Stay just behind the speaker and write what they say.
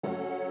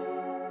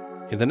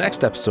In the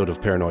next episode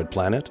of Paranoid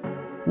Planet,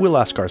 we'll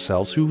ask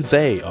ourselves who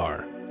they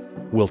are.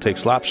 We'll take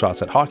slap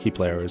shots at hockey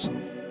players,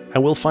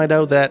 and we'll find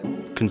out that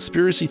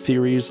conspiracy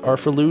theories are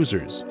for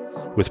losers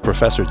with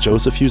Professor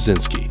Joseph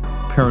Uszynski.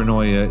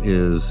 Paranoia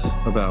is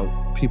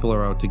about people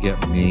are out to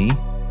get me,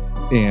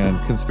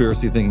 and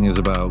conspiracy thinking is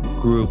about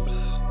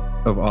groups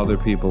of other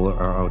people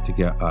are out to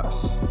get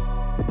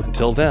us.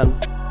 Until then,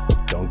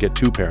 don't get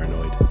too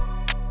paranoid.